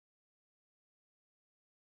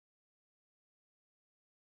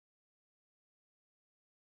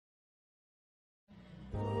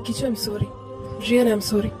Kichu, I am sorry. Real I am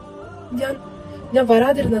sorry. ഞാൻ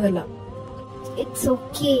വരാതിരുന്നതല്ല. It's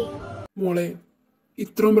okay. മോളെ,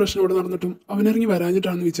 ഇത്രയും പ്രശ്നം ഇവിടെ നടന്നിട്ടും അവനിറങ്ങി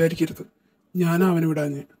വരാഞ്ഞിട്ടാണെന്ന് വിചാരിക്കരുത്. ഞാനാ അവനെ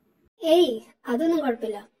വിടാഞ്ഞ്. ഏയ്, അതൊന്നും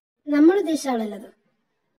കുഴപ്പമില്ല. നമ്മൾ ഉദ്ദേശിച്ച ആളല്ലത്.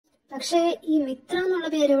 പക്ഷേ ഈ മിത്ര എന്നുള്ള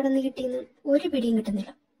പേര് എവിടെ നിന്ന് കിട്ടിയെന്ന് ഒരു പിടിയും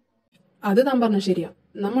കിട്ടുന്നില്ല. അത് താൻ പറഞ്ഞ ശരിയാ.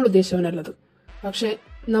 നമ്മൾ ഉദ്ദേശിച്ചവനല്ലത്. പക്ഷെ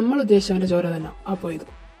നമ്മൾ ഉദ്ദേശിച്ചവന്റെ ചോര തന്നെ ആ പോയത്.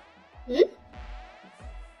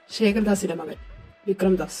 ശേഖർദാസിന്റെ മകൻ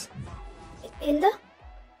വിക്രം ദാസ്. എന്താ?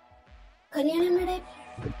 കല്യാണമ്മയുടെ?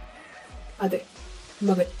 അതെ,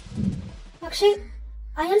 മകൻ. പക്ഷെ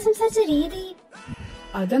അയാൾ സംസാരിച്ച രീതി...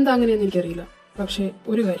 അതെന്താ അങ്ങനെയെന്ന് എനിക്കറിയില്ല. പക്ഷെ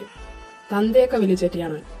ഒരു കാര്യം, തന്തയൊക്കെ വലിയ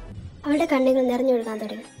ചേട്ടിയാണ്. അവളുടെ കണ്ണുകൾ നിറഞ്ഞൊഴുകാൻ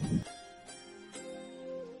തുടങ്ങി.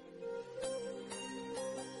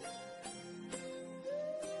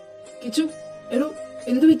 കിച്ചു, എടോ,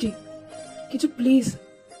 എന്തു പറ്റി? കിച്ചു പ്ലീസ്,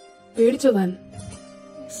 പേടിച്ചോ താൻ?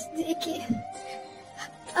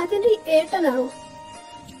 അതിന്റെ ഏട്ടനാണോ?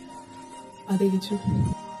 അതെ കിച്ചു.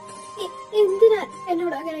 എന്തിനാ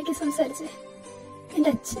എന്നോട് അങ്ങനെയൊക്കെ സംസാരിച്ചേ? എന്റെ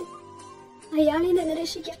അച്ഛൻ, അയാളെ എന്നെ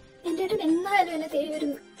രക്ഷിക്കാൻ എന്റെ ഏട്ടൻ എന്നാലും എന്നെ തേടി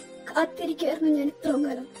വരുന്നു. കാത്തിരിക്കുമായിരുന്നു ഞാൻ ഇത്രയും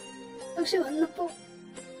കാലം. പക്ഷെ വന്നപ്പോ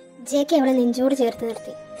ജെകെ അവളെ നെഞ്ചോട് ചേർത്ത്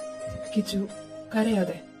നിർത്തി. കിച്ചു,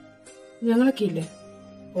 കരയാതെ. ഞങ്ങളൊക്കെ ഇല്ലേ,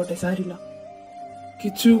 പോട്ടെ, സാരില്ല.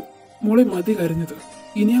 കിച്ചു, മോളെ മതി കരഞ്ഞത്.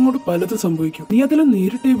 ഇനി അങ്ങോട്ട് പലതും സംഭവിക്കും. നീ അതെല്ലാം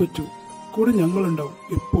നേരിട്ടേ പറ്റൂ. കൂടെ ഞങ്ങളുണ്ടാവും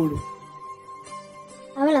എപ്പോഴും.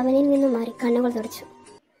 അവൾ അവനിൽ നിന്നും മാറി കണ്ണുകൾ തുടച്ചു.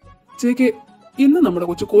 ചേക്കെ, ഇന്ന് നമ്മുടെ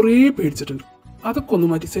കൊച്ചു കുറേ പേടിച്ചിട്ടുണ്ട്. അതൊക്കെ ഒന്ന്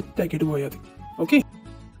മാറ്റി സെറ്റാക്കിയിട്ട് പോയാൽ മതി. ഓക്കെ?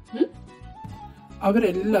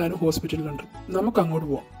 അവരെല്ലാരും ഹോസ്പിറ്റലിലുണ്ട്. നമുക്ക് അങ്ങോട്ട്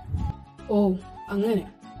പോവാം. ഓ, അങ്ങനെ.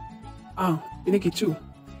 ആ, പിന്നെ കിച്ചു,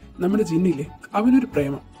 നമ്മുടെ ജിന്നില്ലേ, അവനൊരു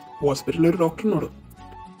പ്രേമം ഹോസ്പിറ്റലിലെ ഒരു ഡോക്ടറിനോട്.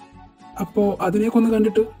 അപ്പോ അതിനെയൊക്കെ ഒന്ന്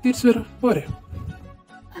കണ്ടിട്ട് തിരിച്ചു വരാം, പോരെ?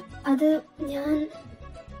 അത് ഞാൻ...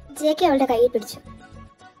 ജെകെ അവളുടെ കയ്യിൽ പിടിച്ചു.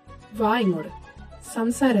 വാ ഇങ്ങോട്ട്.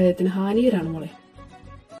 സംസാരത്തിന് ഹാനികരാണ് മോളെ.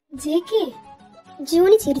 ജെകെ,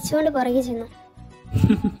 ജൂണി ചിരിച്ചുകൊണ്ട് പുറകെ ചെന്നു.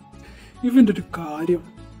 ഇവന്റെ ഒരു കാര്യം.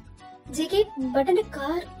 JK, ബട്ടന്റെ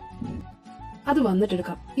car. അത്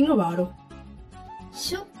വന്നിട്ടെടുക്കാം. ഇങ്ങ് വാടോ.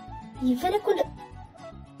 ഇവനെ കൊണ്ട്...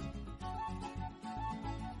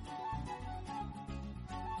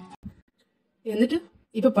 എന്നിട്ട്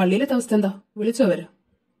ഇപ്പൊ പള്ളിയിലത്തെ അവസ്ഥ എന്താ? വിളിച്ചോ അവര്?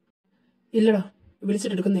 ഇല്ലടാ,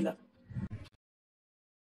 വിളിച്ചിട്ടെടുക്കുന്നില്ല.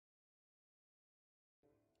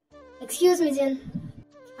 Excuse me Jan.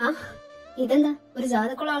 ആ, ഇതെന്താ ഒരു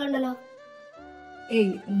ജാതക്കുള്ള ആളുണ്ടല്ലോ?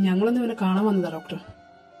 ഏയ്, ഞങ്ങളൊന്നും ഇവനെ കാണാൻ വന്നതാ ഡോക്ടർ.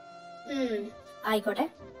 ആയിക്കോട്ടെ.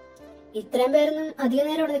 ഇത്രയും പേരൊന്നും അധിക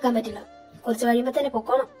നേരം ഇവിടെ നിൽക്കാൻ പറ്റില്ല. കുറച്ച് കഴിയുമ്പോ തന്നെ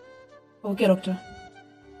പൊക്കോണം. Okay doctor.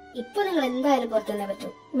 ഇപ്പൊ നിങ്ങൾ എന്തായാലും പുറത്തുനിന്നേ പറ്റൂ.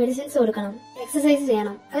 മെഡിസിൻസ് കൊടുക്കണം, എക്സസൈസ്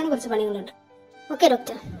ചെയ്യണം, അങ്ങനെ കുറച്ച് പണികളുണ്ട്. Okay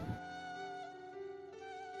doctor.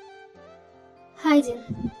 ഹായ് ജിൻ,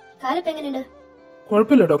 കാലിപ്പ് എങ്ങനെയുണ്ട്?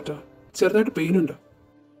 കുഴപ്പമില്ല ഡോക്ടർ, ചെറുതായിട്ട് പെയിൻ ഉണ്ട്.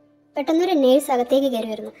 പെട്ടെന്നൊരു നേഴ്സ് അകത്തേക്ക് കയറി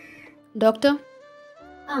വരുന്നു. ഡോക്ടർ.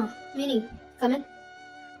 ആ, മിനി, കമൻ.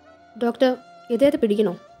 ഡോക്ടർ, ഇതേത്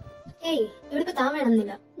പിടിക്കണോ? ഏയ്, ഇവിടിപ്പോ താൻ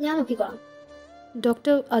വേണമെന്നില്ല, ഞാൻ നോക്കിക്കോളാം.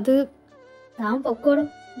 ഡോക്ടർ, അത്... താൻ പൊക്കോളും,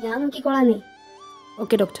 ഞാൻ നോക്കിക്കോളാം. നീ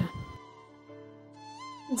ഓക്കെ ഡോക്ടർ.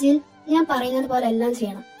 ജിൻ, ഞാൻ പറയുന്നത് പോലെ എല്ലാം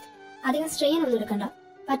ചെയ്യണം. അധികം സ്ട്രെയിൻ ഒന്നും എടുക്കണ്ട,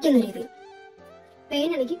 പറ്റുന്ന രീതിയിൽ.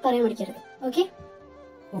 പെയിൻ എനിക്ക് പറയാൻ പഠിക്കരുത്. ഓക്കെ?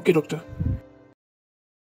 Okay doctor.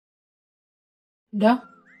 ഡാ,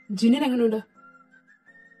 ജിന്നിന് എങ്ങനെയുണ്ട്?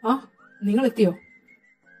 ആ, നിങ്ങൾ എത്തിയോ?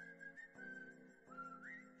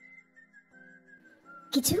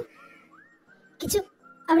 കിച്ചു, കിച്ചു,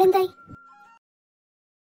 അവിടെ എന്തായി?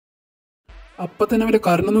 അപ്പൊ തന്നെ അവന്റെ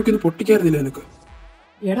കരണം നോക്കി ഒന്ന് പൊട്ടിക്കായിരുന്നില്ല നിനക്ക്?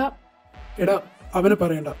 എടാ എടാ, അവനെ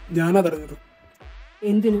പറയണ്ട, ഞാനാ തടഞ്ഞത്.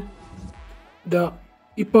 എന്തിന്? ഡാ,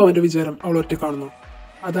 ഇപ്പൊ അവന്റെ വിചാരം അവൾ ഒറ്റ കാണുന്നു.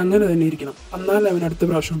 അതങ്ങനെ തന്നെ ഇരിക്കണം. എന്നാലേ അവൻ അടുത്ത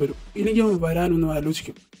പ്രാവശ്യം വരും. എനിക്ക് അവൻ വരാനൊന്നും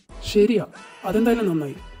ആലോചിക്കും. ശരിയാ, അതെന്തായാലും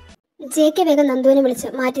നന്നായി. ജെകെ വേഗം നന്ദുവിനെ വിളിച്ച്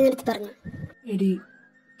മാറ്റി നിർത്തി പറഞ്ഞു. എടി,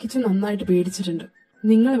 കിച്ചു നന്നായിട്ട് പേടിച്ചിട്ടുണ്ട്.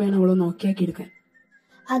 നിങ്ങൾ വേണം അവളെ നോക്കിയാക്കി എടുക്കാൻ.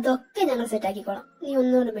 അതൊക്കെ ഞങ്ങൾ സെറ്റാക്കിക്കോളാം, നീ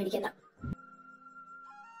ഒന്നുകൊണ്ടും പേടിക്കണ്ട.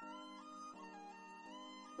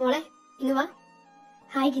 മോളെ, ഇങ്ങ് വാ.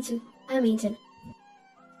 Hi Kichu, I am Angel.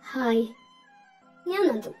 Hi, ഞാൻ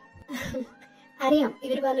നന്ദു. അറിയാം,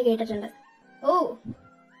 ഇവര് പറഞ്ഞു കേട്ടിട്ടുണ്ട്. ഓ,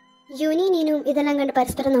 യൂനി നീനും ഇതെല്ലാം കണ്ട്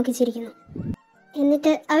പരസ്പരം നോക്കി ചിരിക്കുന്നു.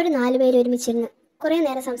 എന്നിട്ട് അവർ 4 പേര് ഒരുമിച്ചിരുന്ന് കുറെ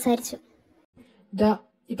നേരം സംസാരിച്ചു. ഡാ,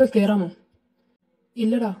 ഇപ്പൊ കേറാമോ?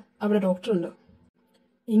 ഇല്ലടാ, അവിടെ ഡോക്ടർ ഉണ്ട്.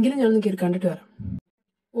 എങ്കിലും ഞാനൊന്ന് കയറി കണ്ടിട്ട് വരാം.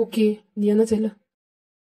 ഓക്കെ, നീ എന്നാ ചെല്ല.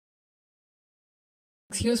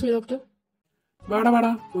 Excuse me doctor. വാടാ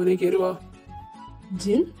വാടാ, മോനെ കയറുവാ.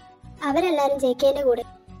 ജിൻ? അവരെല്ലാരും ജെകെന്റെ കൂടെ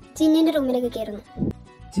ജിന്നിന്റെ റൂമിലേക്ക് കയറുന്നു.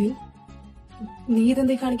 ജിൻ, നീ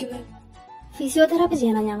ഇതെന്തേ കാണിക്കുന്നത്? ഫിസിയോതെറാപ്പി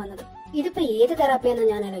ചെയ്യാനാണ് ഞാൻ വന്നത്. ഇതിപ്പോ ഏത് തെറാപ്പിയാണെന്ന്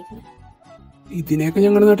ഞാൻ ആലോചിക്കുന്നത്. ഇതിനെയൊക്കെ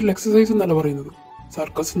ഞങ്ങളുടെ നാട്ടിൽ എക്സസൈസ് എന്നല്ല പറയുന്നത്,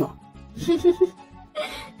 സർക്കസ് എന്നാ.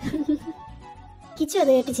 കിച്ചു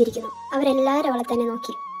അത് കേട്ട് ചിരിക്കുന്നു. അവരെല്ലാരും അവളെ തന്നെ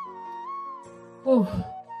നോക്കി. ഓ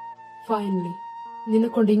ഫൈനലി നിന്നെ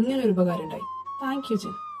കൊണ്ട് ഇങ്ങനെ ഒരു ഉപകാരം ഉണ്ടായി. താങ്ക് യു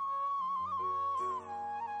ജിൻ.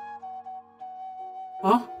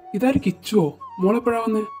 ആ ഇതാര് കിച്ചുവോ? മോളെപ്പോഴാ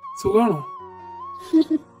വന്നേ? സുഖാണോ?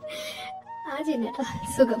 ആ ജിന്നേട്ടാ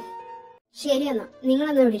സുഖം. ശരിയെന്നാ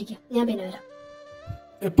നിങ്ങളെന്നാ ഇവിടെ ഇരിക്കാം, ഞാൻ പിന്നെ വരാം.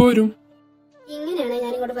 എപ്പോ വരും? ഇങ്ങനെയാണ്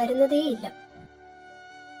ഞാൻ ഇങ്ങോട്ട് വരുന്നതേ ഇല്ല.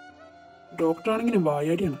 ഡോക്ടറാണെങ്കിലും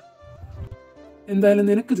വായാടിയാണ്. എന്തായാലും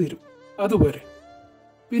നിനക്ക് തരും, അതുപോലെ.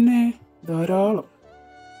 പിന്നെ ധാരാളം.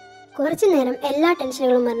 കുറച്ചു നേരം എല്ലാ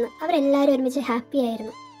ടെൻഷനുകളും മറന്ന് അവരെല്ലാവരും ഒരുമിച്ച് ഹാപ്പി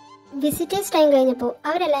ആയിരുന്നു. വിസിറ്റേഴ്സ് ടൈം കഴിഞ്ഞപ്പോൾ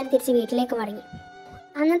അവരെല്ലാവരും തിരിച്ച് വീട്ടിലേക്ക് മടങ്ങി.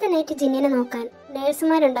 അന്നത്തെ നൈറ്റ് ജിന്നിനെ നോക്കാൻ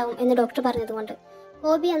നേഴ്സുമാരുണ്ടാവും എന്ന് ഡോക്ടർ പറഞ്ഞതുകൊണ്ട്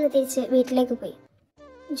ഹോബി അന്ന് തിരിച്ച് വീട്ടിലേക്ക് പോയി.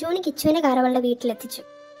 ജൂണി കിച്ചുവിനെ കാർ അവളുടെ വീട്ടിലെത്തിച്ചു.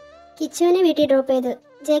 കിച്ചുവിനെ വീട്ടിൽ ഡ്രോപ്പ് ചെയ്ത്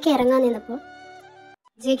ജെ കെ ഇറങ്ങാൻ നിന്നപ്പോൾ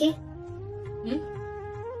ജെ കെ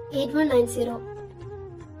 8190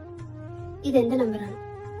 ഇതെന്റെ നമ്പറാണ്.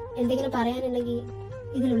 എന്തെങ്കിലും പറയാനുണ്ടെങ്കിൽ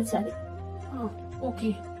ഇതിൽ വിളിച്ചാൽ മതി. Okay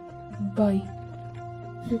bye.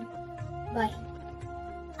 ബൈ.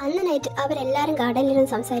 അന്ന് നൈറ്റ് അവരെല്ലാരും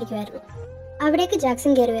ഗാർഡനിലിരുന്ന് സംസാരിക്കുമായിരുന്നു. അവിടേക്ക്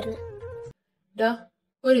ജാക്സൺ കയറി വരുന്നു. ഡാ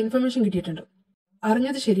ഒരു ഇൻഫർമേഷൻ കിട്ടിയിട്ടുണ്ട്.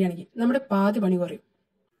 അറിഞ്ഞത് ശരിയാണെങ്കിൽ നമ്മുടെ പാതി പണി കുറയും.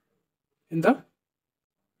 എന്താ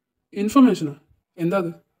ഇൻഫർമേഷനോ? എന്താ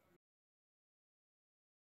അത്?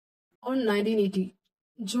 On 1980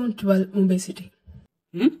 June 12 Mumbai city.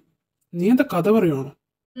 നീ എന്താ കഥ പറയുവാണോ?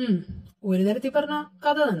 ഒരു തരത്തിൽ പറഞ്ഞ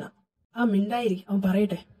കഥ തന്നെ. ആ മിണ്ടായിരിക്കും, അവൻ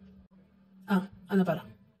പറയട്ടെ. ആ എന്നാ പറ.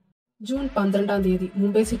 ജൂൺ 12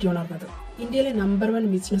 മുംബൈ സിറ്റി ഉണർന്നത് ഇന്ത്യയിലെ നമ്പർ 1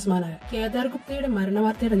 ബിസിനസ്മാനായ കേദാർ ഗുപ്തയുടെ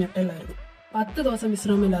മരണവാർത്തയുടെ ഞെട്ടലായിരുന്നു. 10 ദിവസം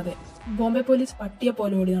വിശ്രമമില്ലാതെ ബോംബെ പോലീസ് പട്ടിയെ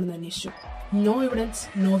പോലെ ഓടി നടന്ന് അന്വേഷിച്ചു. No evidence,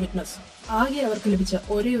 no witness. ആകെ അവർക്ക് ലഭിച്ച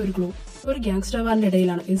ഒരേ ഒരു ക്ലൂ ഒരു ഗ്യാങ്സ്റ്റർ വാറിന്റെ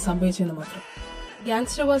ഇടയിലാണ് ഇത് സംഭവിച്ചതെന്ന് മാത്രം.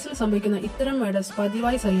 ഗ്യാങ്സ്റ്റർ വാസിൽ സംഭവിക്കുന്ന ഇത്തരം മർഡേഴ്സ്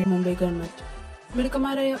പതിവായി സഹിച്ച മുംബൈ ഗവൺമെന്റ്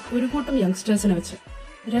മിടുക്കന്മാരായ ഒരു കൂട്ടം യങ്സ്റ്റേഴ്സിനെ വെച്ച്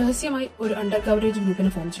രഹസ്യമായി ഒരു അണ്ടർ കവറേജ്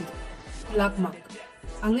ഗ്രൂപ്പിനെ ഫോം ചെയ്തു. ബ്ലാക്ക് മാർക്ക്,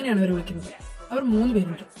 അങ്ങനെയാണ് അവർ വിളിക്കുന്നത്. അവർ 3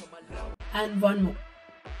 പേരുണ്ട്. And one more,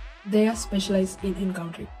 they are specialised in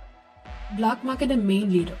എൻകൗണ്ടറിംഗ്. Black മാർക്കിന്റെ മെയിൻ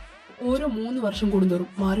ലീഡർ ഓരോ 3 വർഷം കൂടുന്തോറും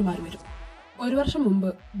മാറി മാറി വരും. 1 വർഷം മുമ്പ്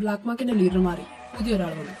ബ്ലാക്ക് മാർക്കിന്റെ ലീഡർ മാറി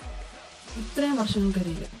പുതിയൊരാൾ വന്നു. ഇത്രയും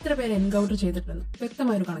വർഷങ്ങൾക്കിടയിൽ ഇത്ര പേരെ എൻകൗണ്ടർ ചെയ്തിട്ടുണ്ടെന്ന്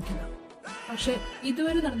വ്യക്തമായൊരു കണക്കില്ല. പക്ഷെ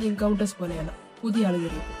ഇതുവരെ നടന്ന എൻകൗണ്ടേഴ്സ് പോലെയല്ല പുതിയ ആൾ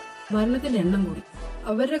കയറിയപ്പോൾ. മരണത്തിന്റെ എണ്ണം കൂടി.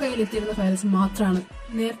 അവരുടെ കയ്യിൽ എത്തിയിരുന്ന ഫയൽസ് മാത്രമാണ്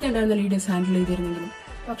നേരത്തെ ഉണ്ടായിരുന്ന ലീഡേഴ്സ് ഹാൻഡിൽ ചെയ്തിരുന്നെങ്കിലും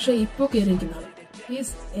പക്ഷെ ഇപ്പോൾ കയറിയിരിക്കുന്ന ആൾ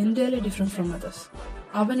is entirely different from others.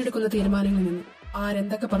 അവൻ എടുക്കുന്ന തീരുമാനങ്ങളിൽ നിന്ന്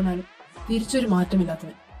ആരെന്തൊക്കെ പറഞ്ഞാലും തിരിച്ചൊരു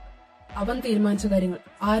മാറ്റമില്ലാത്തവൻ. അവൻ തീരുമാനിച്ച കാര്യങ്ങൾ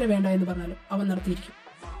ആരെ വേണ്ട എന്ന് പറഞ്ഞാലും അവൻ നടത്തിയിരിക്കും.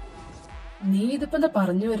 നീ ഇതിപ്പോ എന്താ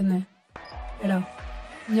പറഞ്ഞു വരുന്നേ? എടാ,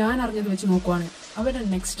 ഞാൻ അറിഞ്ഞത് വെച്ച് നോക്കുവാണെങ്കിൽ അവരുടെ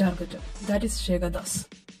next target that is Shekhar Das.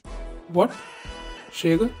 What?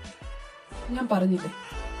 Shekhar? ഞാൻ പറഞ്ഞില്ലേ,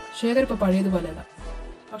 ശേഖർ ഇപ്പൊ പഴയതുപോലെയല്ല.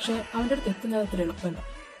 പക്ഷെ അവന്റെ അടുത്ത് എത്തുന്നത് അത്ര എളുപ്പമല്ല.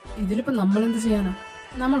 ഇതിലിപ്പോ നമ്മൾ എന്ത് ചെയ്യാനാ?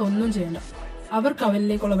 നമ്മൾ ഒന്നും ചെയ്യണ്ട. അവർക്ക്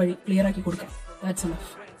അവനിലേക്കുള്ള വഴി ക്ലിയർ ആക്കി കൊടുക്കാം. That's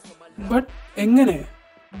enough. ബട്ട് എങ്ങനെ?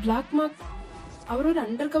 ബ്ലാക്ക് മാർക്ക് അവരൊരു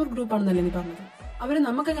അണ്ടർ കവർ ഗ്രൂപ്പ് ആണെന്നല്ലേ നീ പറഞ്ഞത്? അവരെ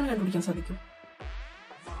നമുക്ക് എങ്ങനെ കണ്ടുപിടിക്കാൻ സാധിക്കും?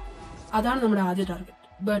 അതാണ് നമ്മുടെ ആദ്യ ടാർഗറ്റ്.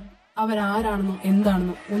 ബട്ട് അവരാരാണെന്നോ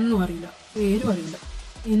എന്താണെന്നോ ഒന്നും അറിയില്ല, പേരും അറിയില്ല.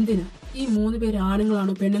 എന്തിന്? ഈ 3 പേര്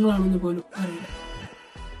ആണുങ്ങളാണോ പെണ്ണുങ്ങളാണോ എന്ന് പോലും അറിയില്ല.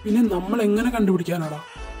 പിന്നെ നമ്മൾ എങ്ങനെ കണ്ടുപിടിക്കാനാടാ?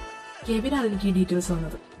 കെവിനാണ് എനിക്ക് ഈ ഡീറ്റെയിൽസ്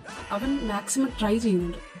തന്നത്. അവൻ മാക്സിമം ട്രൈ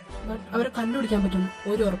ചെയ്യുന്നുണ്ട്. ബട്ട് അവരെ കണ്ടുപിടിക്കാൻ പറ്റുന്ന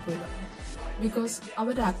ഒരു ഉറപ്പില്ല. ബിക്കോസ്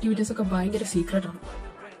അവരുടെ ആക്ടിവിറ്റീസ് ഒക്കെ ഭയങ്കര സീക്രട്ട് ആണ്.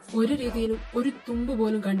 ഒരു രീതിയിലും ഒരു തുമ്പ്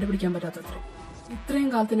പോലും കണ്ടുപിടിക്കാൻ പറ്റാത്തത്ര. ഇത്രയും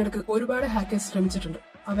കാലത്തിനിടക്ക് ഒരുപാട് ഹാക്കേഴ്സ് ശ്രമിച്ചിട്ടുണ്ട്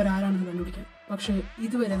അവരാരാണെന്ന് കണ്ടുപിടിക്കാൻ. പക്ഷെ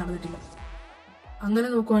ഇതുവരെ നടന്നിട്ടില്ല. അങ്ങനെ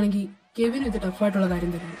നോക്കുവാണെങ്കിൽ കെവിനും ഇത് ടഫായിട്ടുള്ള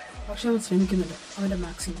കാര്യം തന്നെയാണ്. പക്ഷെ അവൻ ശ്രമിക്കുന്നുണ്ട് അവന്റെ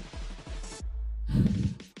മാക്സിമം.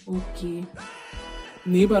 ഓക്കെ,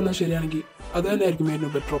 നീ പറഞ്ഞാൽ ശരിയാണെങ്കിൽ അത് തന്നെയായിരിക്കും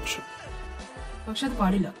ഏറ്റവും ബെറ്റർ ഓപ്ഷൻ. പക്ഷെ അത്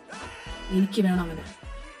പാടില്ല. എനിക്ക് വേണം അവനെ.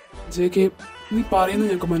 ജെ കെ, നീ പറയുന്നത്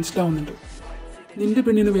ഞങ്ങൾക്ക് മനസ്സിലാവുന്നുണ്ട്. നിന്റെ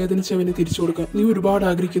പെണ്ണിനെ വേദനിച്ചവനെ തിരിച്ചു കൊടുക്കാൻ നീ ഒരുപാട്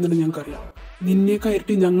ആഗ്രഹിക്കുന്നുണ്ട്, ഞങ്ങൾക്കറിയാം. നിന്നേക്കാൾ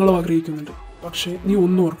ഇരട്ടി ഞങ്ങളും ആഗ്രഹിക്കുന്നുണ്ട്. പക്ഷേ നീ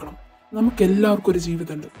ഒന്നും ഓർക്കണം, നമുക്ക് എല്ലാവർക്കും ഒരു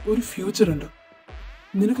ജീവിതമുണ്ട്, ഒരു ഫ്യൂച്ചറുണ്ട്.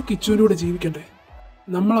 നിനക്ക് കിച്ചുവിൻ്റെ കൂടെ ജീവിക്കണ്ടേ?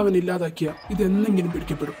 നമ്മൾ അവൻ ഇല്ലാതാക്കിയ ഇതെന്നെങ്കിലും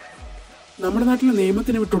പിടിക്കപ്പെടും. നമ്മുടെ നാട്ടിലെ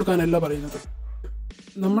നിയമത്തിന് വിട്ടുകൊടുക്കാനല്ല പറയുന്നത്.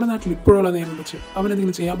 നമ്മുടെ നാട്ടിൽ ഇപ്പോഴുള്ള നിയമം വെച്ച്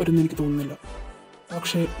അവനെന്തെങ്കിലും ചെയ്യാൻ പറ്റുമെന്ന് എനിക്ക് തോന്നുന്നില്ല.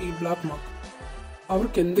 പക്ഷേ ഈ ബ്ലാക്ക് മാർക്ക്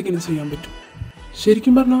അവർക്ക് എന്തെങ്കിലും ചെയ്യാൻ പറ്റും.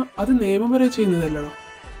 ശരിക്കും പറഞ്ഞാൽ അത് നിയമം വരെ ചെയ്യുന്നതല്ലടാ.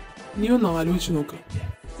 നീ ഒന്ന് ആലോചിച്ച് നോക്ക്.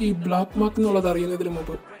 ഈ ബ്ലാക്ക് മാർക്ക് എന്നുള്ളത് അറിയുന്നതിന്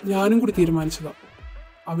മുമ്പ് ഞാനും കൂടി തീരുമാനിച്ചതാണ്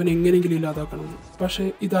അവൻ എങ്ങനെയെങ്കിലും ഇല്ലാതാക്കണമെന്ന്. പക്ഷേ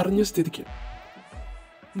ഇതറിഞ്ഞ സ്ഥിതിക്ക്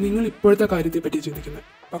നിങ്ങൾ ഇപ്പോഴത്തെ കാര്യത്തെപ്പറ്റി ചിന്തിക്കുന്നത്,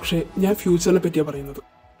 പക്ഷേ ഞാൻ ഫ്യൂച്ചറിനെ പറ്റിയാണ് പറയുന്നത്.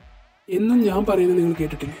 എന്നും ഞാൻ പറയുന്നത് നിങ്ങൾ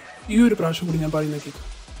കേട്ടിട്ടില്ലേ? ഈ ഒരു പ്രാവശ്യം കൂടി ഞാൻ പറയുന്നത് കേൾക്കാം.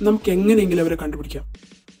 നമുക്ക് എങ്ങനെയെങ്കിലും അവരെ കണ്ടുപിടിക്കാം.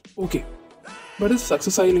 ഓക്കെ, ബട്ട്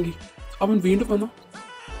സക്സസ് ആയില്ലെങ്കിൽ അവൻ വീണ്ടും വന്നോ?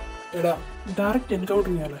 എടാ, direct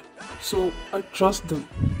encounter ചെയ്യാല്ലേ. So I trust dum.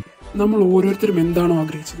 നമ്മൾ ഓരോരുത്തരും എന്താണോ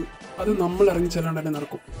ആഗ്രഹിച്ചത് അത് നമ്മൾ ഇറങ്ങി ചെല്ലാണ്ട് തന്നെ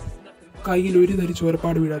നടക്കും. കയ്യിൽ ഒരു തരി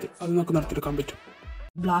ചോരപ്പാട് വീഴാതെ അത് നമുക്ക് നടത്തിയെടുക്കാൻ പറ്റും.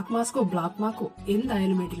 ബ്ലാക്ക് മാർക്കോ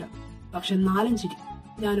എന്തായാലും വേണ്ടില്ല. പക്ഷെ 4 ചിരി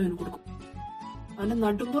ഞാനും അവന് കൊടുക്കും. അവന്റെ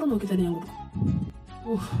നടുമ്പുറം നോക്കി തന്നെ ഞാൻ കൊടുക്കും.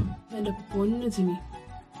 ഓഹ്, എന്റെ പൊന്നു ജിമ്മി,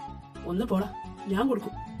 ഒന്ന് പോടാ, ഞാൻ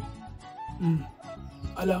കൊടുക്കും.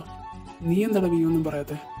 അല്ല, നീ എന്താണ് നീ ഒന്നും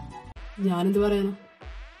പറയാത്തെ? ഞാനെന്ത് പറയാനോ?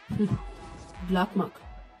 Black mark,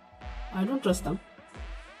 I don't trust dum.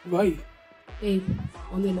 Y? ഏയ്,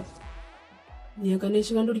 ഒന്നുമില്ല. നീയൊക്കെ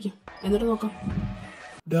അന്വേഷിച്ച് കണ്ടുപിടിക്കും, എന്നിട്ട് നോക്കാം.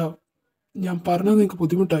 ഡാ, ഞാൻ പറഞ്ഞത് നിനക്ക്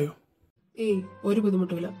ബുദ്ധിമുട്ടായോ? ഏയ്, ഒരു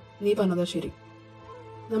ബുദ്ധിമുട്ടുമില്ല. നീ പറഞ്ഞതാ ശരി.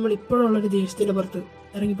 നമ്മൾ ഇപ്പോഴുള്ളൊരു ദേഷ്യത്തിന്റെ പുറത്ത്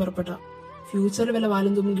ഇറങ്ങി പുറപ്പെട്ട ഫ്യൂച്ചറിൽ വല്ല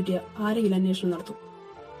വാലും തുമ്പും കിട്ടിയ ആരെങ്കിലും അന്വേഷണം നടത്തും.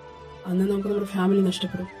 അന്ന് നമുക്ക് നമ്മുടെ ഫാമിലി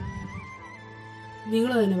നഷ്ടപ്പെടും.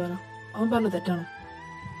 നിങ്ങൾ തന്നെ പറ, അവൻ പറഞ്ഞ തെറ്റാണോ?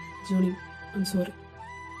 Johnny, I am sorry.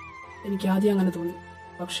 എനിക്ക് ആദ്യം അങ്ങനെ തോന്നി.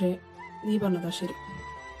 പക്ഷേ നീ പറഞ്ഞതാ ശരി.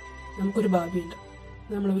 നമുക്കൊരു ഭാവിയുണ്ട്.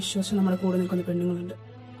 നമ്മളെ വിശ്വാസം നമ്മുടെ കൂടെ നിൽക്കുന്ന പെണ്ണുങ്ങളുണ്ട്.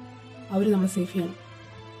 അവർ നമ്മളെ സേഫ് ചെയ്യണം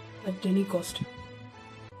അറ്റ് എനി കോസ്റ്റ്.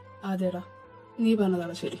 അതേടാ, നീ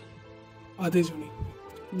പറഞ്ഞതാണ് ശരി. അതെ ജോണി,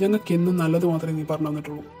 ഞങ്ങൾക്ക് എന്നും നല്ലത് മാത്രമേ നീ പറഞ്ഞു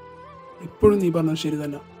തന്നിട്ടുള്ളൂ. ഇപ്പോഴും നീ പറഞ്ഞത് ശരി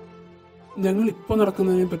തന്നെ. ഞങ്ങൾ ഇപ്പോൾ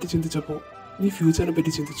നടക്കുന്നതിനെ പറ്റി ചിന്തിച്ചപ്പോൾ നീ ഫ്യൂച്ചറിനെ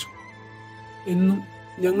പറ്റി ചിന്തിച്ചു. എന്നും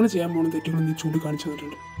ഞങ്ങൾ ചെയ്യാൻ പോകുന്ന തെറ്റുകൾ നീ ചൂണ്ടിക്കാണിച്ചു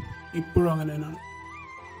തന്നിട്ടുണ്ട്. ഇപ്പോഴും അങ്ങനെ തന്നെയാണ്.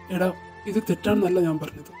 എടാ, ഇത് തെറ്റാണെന്നല്ല ഞാൻ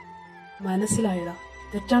പറഞ്ഞത്. മനസ്സിലായടാ,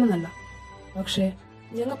 തെറ്റാണെന്നല്ല. പക്ഷേ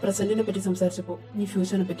ഞങ്ങൾ പ്രസന്റിനെ പറ്റി സംസാരിച്ചപ്പോൾ നീ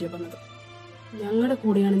ഫ്യൂച്ചറിനെ പറ്റിയാണ് പറഞ്ഞത്. ഞങ്ങളുടെ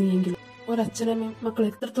കൂടെയാണ് നീ എങ്കിലും ഒരച്ഛനമ്മയും മക്കൾ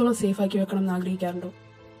എത്രത്തോളം സേഫാക്കി വെക്കണം എന്ന് ആഗ്രഹിക്കാറുണ്ടോ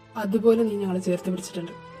അതുപോലെ നീ ഞങ്ങളെ ചേർത്ത്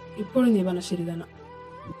പിടിച്ചിട്ടുണ്ട്. ഇപ്പോഴും നീ പറഞ്ഞ ശരി തന്നെ.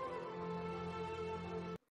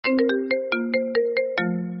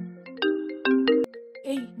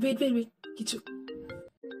 ഏയ്, വെയിറ്റ്,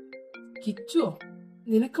 കിച്ചുവോ?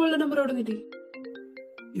 നിനക്ക് അവളുടെ നമ്പർ എവിടെ നിട്ടി?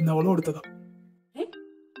 ഇന്ന് അവള് കൊടുത്തതാ.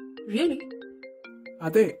 റിയലി?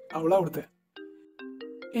 അതെ, അവളാ കൊടുത്തേ.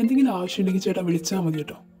 എന്തെങ്കിലും ആവശ്യമുണ്ടെങ്കിൽ ചേട്ടാ വിളിച്ചാൽ മതി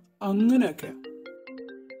കേട്ടോ. അങ്ങനെയൊക്കെ.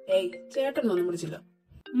 ഏയ്, ചേട്ടനൊന്നും വിളിച്ചില്ല.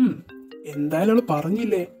 എന്തായാലും അവള്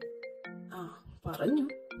പറഞ്ഞില്ലേ? ആ, പറഞ്ഞു.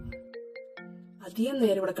 അധികം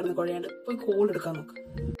നേരം ഇവിടെ കിടന്ന് കുഴയാണ്ട് പോയി കോൾ എടുക്കാൻ നോക്ക്.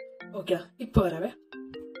 ഓക്കെ, ഇപ്പൊ വരാവേ.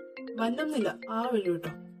 വന്നൊന്നില്ല, ആ വഴി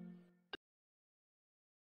കേട്ടോ.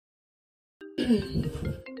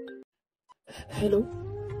 ഹലോ.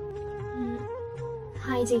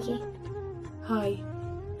 ഹായ് ജെക്കി. ഹായ്.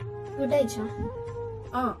 ഫുഡ് കഴിച്ചോ?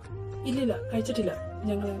 ആ, ഇല്ലില്ല, കഴിച്ചിട്ടില്ല.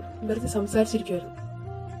 ഞങ്ങൾ വെറുതെ സംസാരിച്ചിരിക്കുവായിരുന്നു.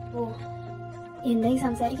 ഓ, എന്തായി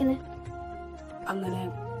സംസാരിക്കുന്നത്? അങ്ങനെ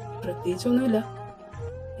പ്രത്യേകിച്ചൊന്നുമില്ല,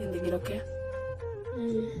 എന്തെങ്കിലുമൊക്കെ.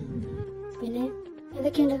 പിന്നെ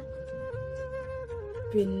എന്തൊക്കെയുണ്ട്?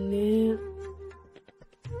 പിന്നെ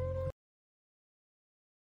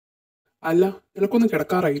അല്ല, നിനക്കൊന്നും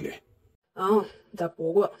കിടക്കാറായില്ലേ? ആ, ഇതാ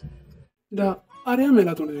പോകുക. ഇതാ, അറിയാൻ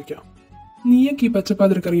മേലാത്തോണ്ട് ചോദിക്കാം. നീയൊക്കെ ഈ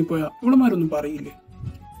പച്ചപ്പാതിരക്ക് ഇറങ്ങിപ്പോയാ ഇവളുമാരൊന്നും പറയില്ലേ?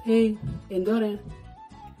 ഏയ്, എന്താ പറയാ?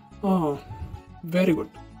 ആ, വെരി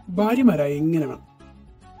ഗുഡ്. ഭാര്യമാരായ എങ്ങനെ വേണം?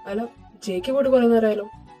 അല്ല, ജയിക്ക് പോയിട്ട് കുറെ നേരമായാലോ,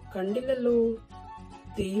 കണ്ടില്ലല്ലോ.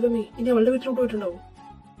 ദൈവമേ, ഇനി അവളുടെ വീട്ടിലോട്ട് പോയിട്ടുണ്ടാവും.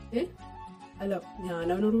 അല്ല, ഞാൻ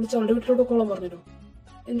അവനോട് വിളിച്ച് അവളുടെ വീട്ടിലോട്ട് കോളം പറഞ്ഞല്ലോ.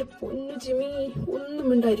 എന്റെ പൊന്നു ജിമ്മി, ഒന്നും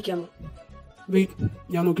മിണ്ടായിരിക്കാമോ? വെയിറ്റ്,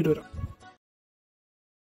 ഞാൻ നോക്കിട്ട് വരാം.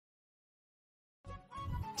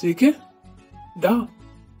 ചേക്ക്, ഡാ,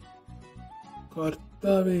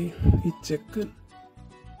 കർത്താവേ, ഈ ചെക്കൻ.